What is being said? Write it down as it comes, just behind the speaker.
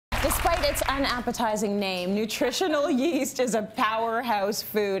Despite its unappetizing name, nutritional yeast is a powerhouse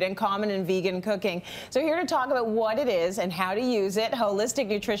food and common in vegan cooking. So here to talk about what it is and how to use it, holistic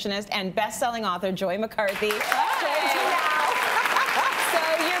nutritionist and best-selling author Joy McCarthy.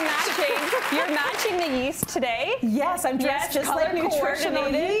 You're matching the yeast today. Yes, I'm dressed just like nutritional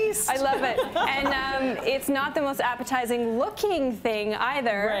yeast. I love it. And it's not the most appetizing looking thing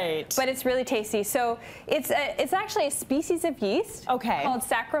either. Right. But it's really tasty. So it's actually a species of yeast called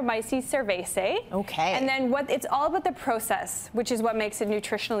Saccharomyces cerevisiae. Okay. And then it's all about the process, which is what makes it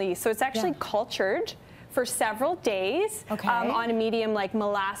nutritional yeast. So it's actually cultured for several days on a medium like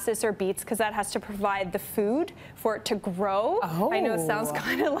molasses or beets, because that has to provide the food for it to grow. I know it sounds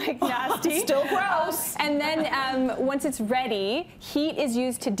kind of like nasty. Still gross. And then once it's ready, heat is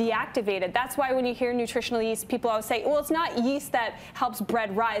used to deactivate it. That's why when you hear nutritional yeast, people always say, well, it's not yeast that helps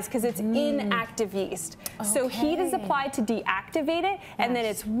bread rise, because it's inactive yeast. So heat is applied to deactivate it, and then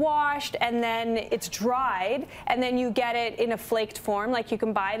it's washed, and then it's dried, and then you get it in a flaked form. Like you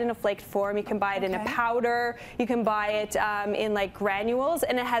can buy it in a flaked form, you can buy it in a powder, you can buy it in like granules,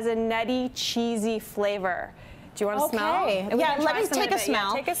 and it has a nutty, cheesy flavor. Do you want to smell? Yeah, let me take a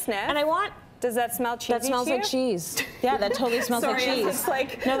smell. Yeah, take a sniff. And I want... Does that smell cheesy? That smells like cheese. Yeah, that totally smells like cheese. It's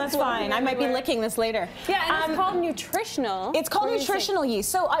like no, that's fine. I might be licking this later. Yeah, and it's called nutritional. It's called nutritional yeast.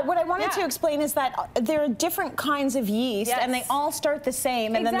 So what I wanted to explain is that there are different kinds of yeast, and they all start the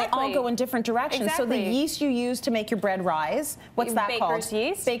same, and then they all go in different directions. So the yeast you use to make your bread rise, what's that called? Baker's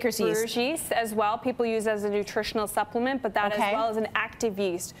yeast. Baker's yeast. Brewer's yeast as well. People use as a nutritional supplement, but that as well as an active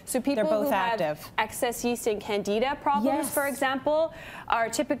yeast. So people who have excess yeast and candida problems, for example, are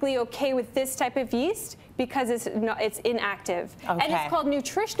typically okay with this type of yeast because it's inactive. And it's called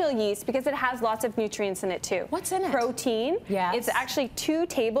nutritional yeast because it has lots of nutrients in it too. What's in it? Protein. Yes. It's actually 2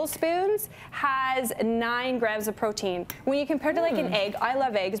 tablespoons has 9 grams of protein. When you compare to like an egg, I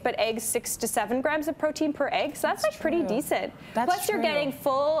love eggs, but eggs 6 to 7 grams of protein per egg, so that's like pretty decent. Plus you're getting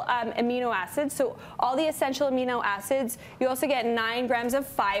full amino acids, so all the essential amino acids. You also get 9 grams of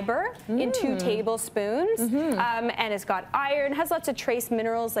fiber in 2 tablespoons, and it's got iron, has lots of trace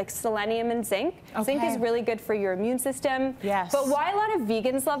minerals like selenium and zinc. Zinc is really good for your immune system. Yes. But why a lot of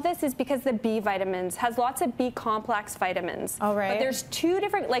vegans love this is because the B vitamins has lots of B complex vitamins. All right. But there's 2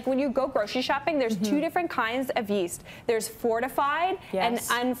 different, like when you go grocery shopping, there's 2 different kinds of yeast. There's fortified and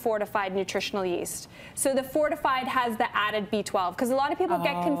unfortified nutritional yeast. So the fortified has the added B12, because a lot of people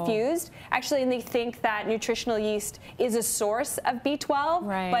get confused actually, and they think that nutritional yeast is a source of B12.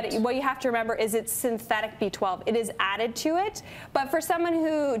 Right. But what you have to remember is it's synthetic B12. It is added to it. But for someone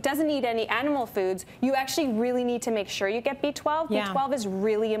who doesn't eat any animal foods, you actually really need to make sure you get B12. B12 is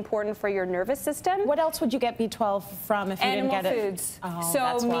really important for your nervous system. What else would you get B12 from if you didn't get it? Animal foods.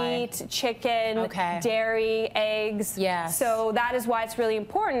 So meat, chicken, dairy, eggs. Yes. So that is why it's really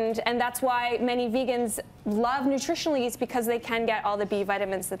important, and that's why many vegans love nutritional yeast, because they can get all the B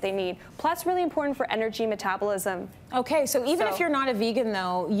vitamins that they need. Plus, really important for energy metabolism. Okay, so even if you're not a vegan,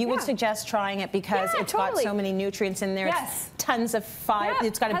 though, you would suggest trying it because it's got so many nutrients in there. It's tons of fiber.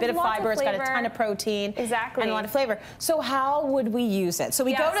 It's got a bit of fiber. It's got a ton of protein. And a lot of flavor. So how would we use it? So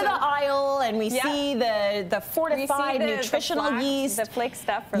we go to the aisle and we see the fortified nutritional yeast. The flake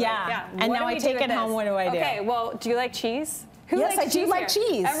stuff. And now I take it home. What do I do? Okay, well, do you like cheese? Yes, I do like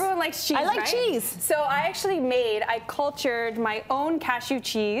cheese. Everyone likes cheese, I like cheese. So I cultured my own cashew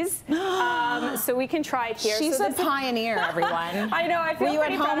cheese. So we can try it here. She's a pioneer, everyone. I know, I feel Were you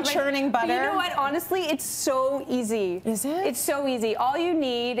at home churning butter? But you know what, honestly, it's so easy. Is it? It's so easy. All you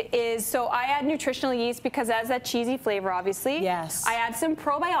need is, so I add nutritional yeast because it has that cheesy flavor, obviously. Yes. I add some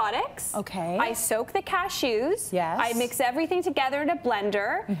probiotics. Okay. I soak the cashews. Yes. I mix everything together in a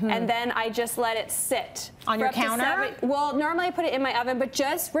blender, and then I just let it sit. On your counter? Well, normally I put it in my oven, but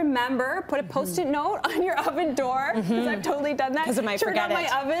just remember, put a Post-it note on your oven door, because I've totally done that. Because I might forget it. Turn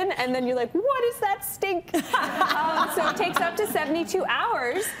on my oven, and then you're like, what is that stink? So it takes up to 72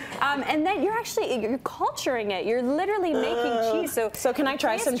 hours, and then you're culturing it. You're literally making cheese. So can I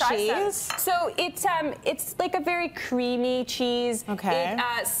try some cheese? So it's like a very creamy cheese. Okay.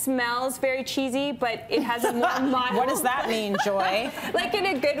 It smells very cheesy, but it has a more mild. What does that mean, Joy? Like in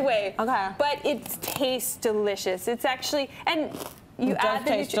a good way. Okay. But it tastes delicious. It's actually, and you add the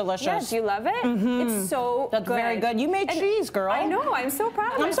taste delicious. Yeah, do you love it? It's so good. That's very good. You made cheese, girl. I know. I'm so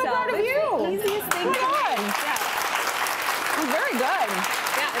proud of myself. I'm so proud of you. It's the easiest thing. Oh my God. I'm very good.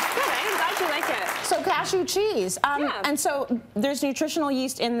 Yeah, it's good. I'm glad you like it. So cashew cheese. And so there's nutritional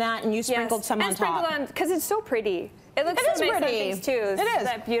yeast in that, and you sprinkled some on top. Because it's so pretty. It looks so nice on things too. It is.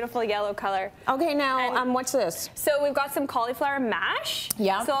 That beautiful yellow color. Okay, now what's this? So we've got some cauliflower mash.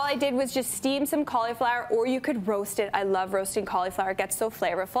 Yeah. So all I did was just steam some cauliflower, or you could roast it. I love roasting cauliflower. It gets so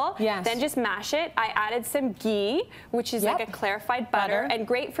flavorful. Yes. Then just mash it. I added some ghee, which is like a clarified butter, and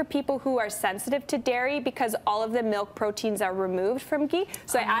great for people who are sensitive to dairy because all of the milk proteins are removed from ghee.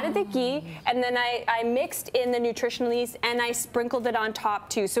 So I added the ghee, and then I mixed in the nutritional yeast, and I sprinkled it on top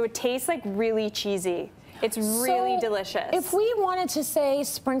too. So it tastes like really cheesy. It's really delicious. If we wanted to say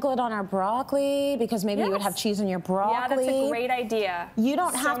sprinkle it on our broccoli, because maybe you would have cheese in your broccoli. Yeah, that's a great idea. You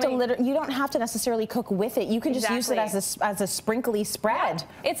don't have to necessarily cook with it. You can just use it as a sprinkly spread.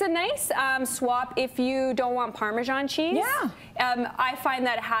 Yeah. It's a nice swap if you don't want Parmesan cheese. Yeah. I find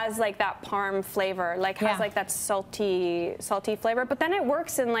that it has like that parm flavor, has like that salty flavor, but then it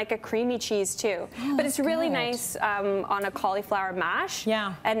works in like a creamy cheese too. Oh, but it's really nice on a cauliflower mash.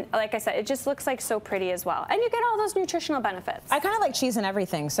 Yeah. And like I said, it just looks like so pretty as well. And you get all those nutritional benefits. I kind of like cheese and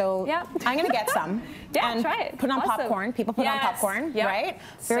everything, so I'm going to get some. And try it. Put on popcorn. People put on popcorn, right?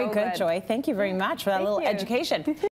 Very good, Joy. Thank you very much for that little education.